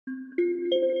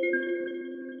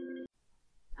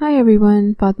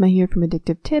everyone, Fatma here from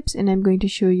Addictive Tips, and I'm going to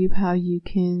show you how you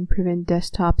can prevent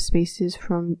desktop spaces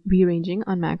from rearranging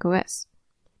on macOS.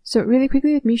 So really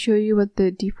quickly, let me show you what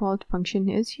the default function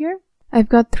is here. I've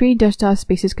got 3 desktop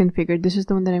spaces configured. This is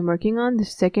the one that I'm working on. The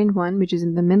second one, which is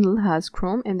in the middle, has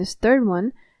Chrome, and this third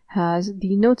one has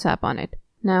the Notes app on it.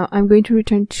 Now I'm going to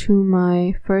return to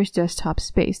my first desktop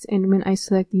space, and when I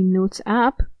select the Notes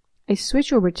app, I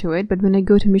switch over to it, but when I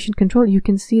go to Mission Control, you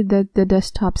can see that the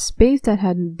desktop space that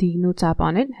had the Notes app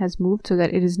on it has moved so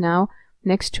that it is now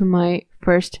next to my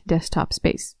first desktop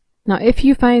space. Now, if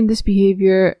you find this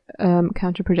behavior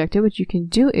counterproductive, what you can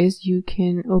do is you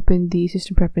can open the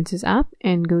System Preferences app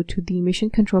and go to the Mission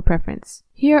Control preference.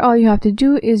 Here, all you have to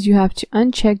do is you have to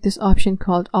uncheck this option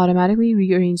called Automatically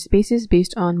Rearrange Spaces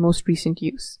based on most recent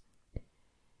use.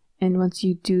 And once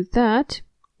you do that,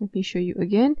 let me show you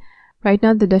again. Right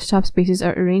now, the desktop spaces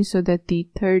are arranged so that the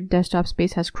third desktop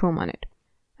space has Chrome on it.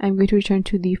 I'm going to return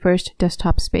to the first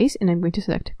desktop space and I'm going to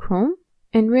select Chrome.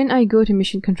 And when I go to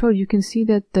Mission Control, you can see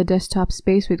that the desktop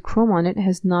space with Chrome on it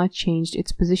has not changed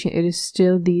its position. It is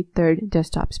still the third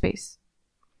desktop space.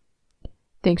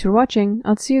 Thanks for watching.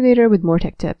 I'll see you later with more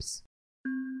tech tips.